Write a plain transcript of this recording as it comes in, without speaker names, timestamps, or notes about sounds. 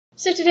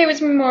So today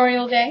was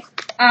Memorial Day.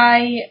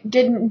 I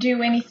didn't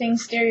do anything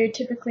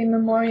stereotypically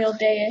Memorial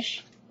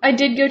Day-ish. I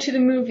did go to the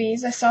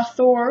movies. I saw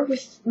Thor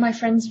with my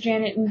friends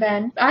Janet and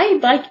Ben. I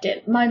liked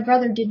it. My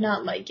brother did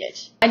not like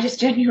it. I just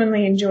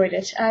genuinely enjoyed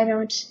it.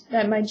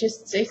 That might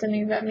just say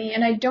something about me.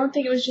 And I don't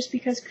think it was just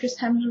because Chris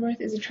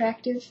Hemsworth is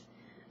attractive.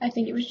 I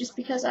think it was just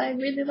because I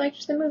really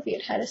liked the movie.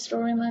 It had a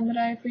storyline that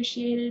I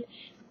appreciated.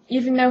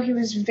 Even though he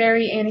was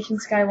very Anakin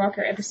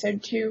Skywalker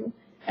Episode 2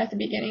 at the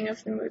beginning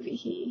of the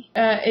movie,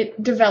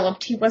 it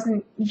developed. He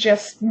wasn't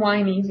just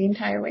whiny the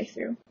entire way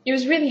through. It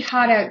was really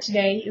hot out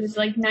today. It was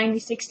like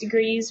 96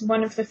 degrees.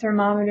 One of the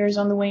thermometers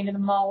on the way to the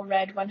mall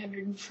read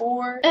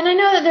 104. And I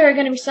know that there are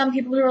going to be some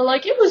people who are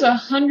like, it was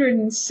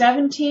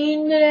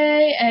 117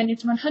 today, and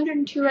it's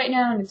 102 right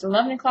now, and it's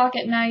 11 o'clock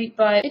at night,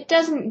 but it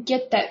doesn't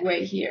get that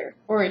way here.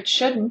 Or it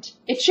shouldn't.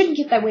 It shouldn't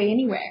get that way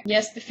anywhere.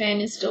 Yes, the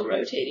fan is still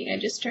rotating. I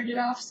just turned it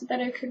off so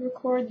that I could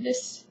record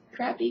this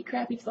crappy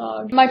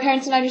vlog. My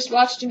parents and I just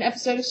watched an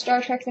episode of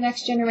Star Trek The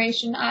Next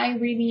Generation. I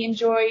really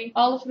enjoy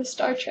all of the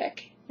Star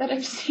Trek that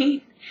I've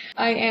seen.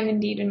 I am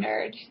indeed a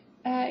nerd,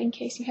 in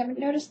case you haven't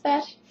noticed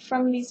that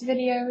from these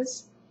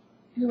videos,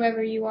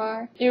 whoever you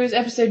are. It was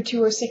episode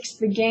 206,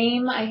 The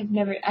Game. I had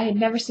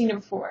never seen it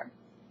before,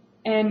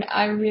 and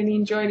I really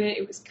enjoyed it.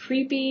 It was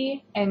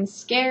creepy and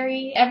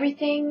scary.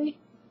 Everything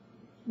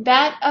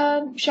that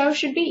show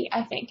should be,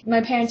 I think.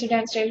 My parents are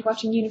downstairs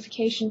watching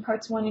Unification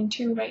Parts 1 and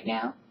 2 right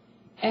now.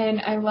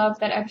 And I love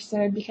that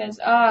episode because,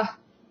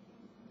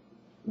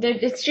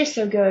 it's just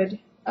so good.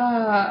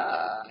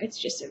 It's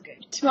just so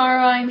good.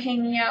 Tomorrow I'm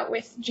hanging out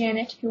with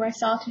Janet, who I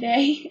saw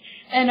today,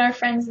 and our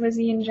friends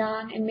Lizzie and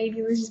John, and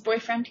maybe Lizzie's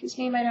boyfriend, whose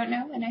name I don't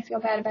know, and I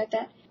feel bad about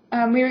that.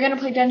 We were gonna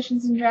play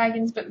Dungeons and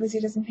Dragons, but Lizzie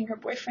doesn't think her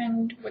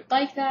boyfriend would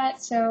like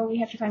that, so we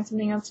have to find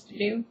something else to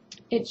do.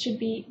 It should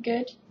be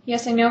good.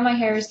 Yes, I know my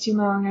hair is too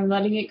long. I'm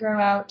letting it grow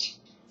out.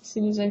 As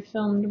soon as I've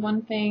filmed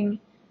one thing,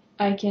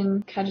 I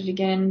can cut it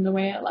again the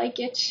way I like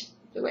it,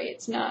 the way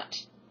it's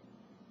not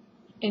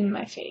in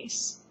my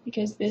face,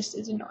 because this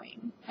is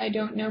annoying. I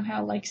don't know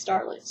how, like,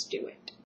 starlets do it.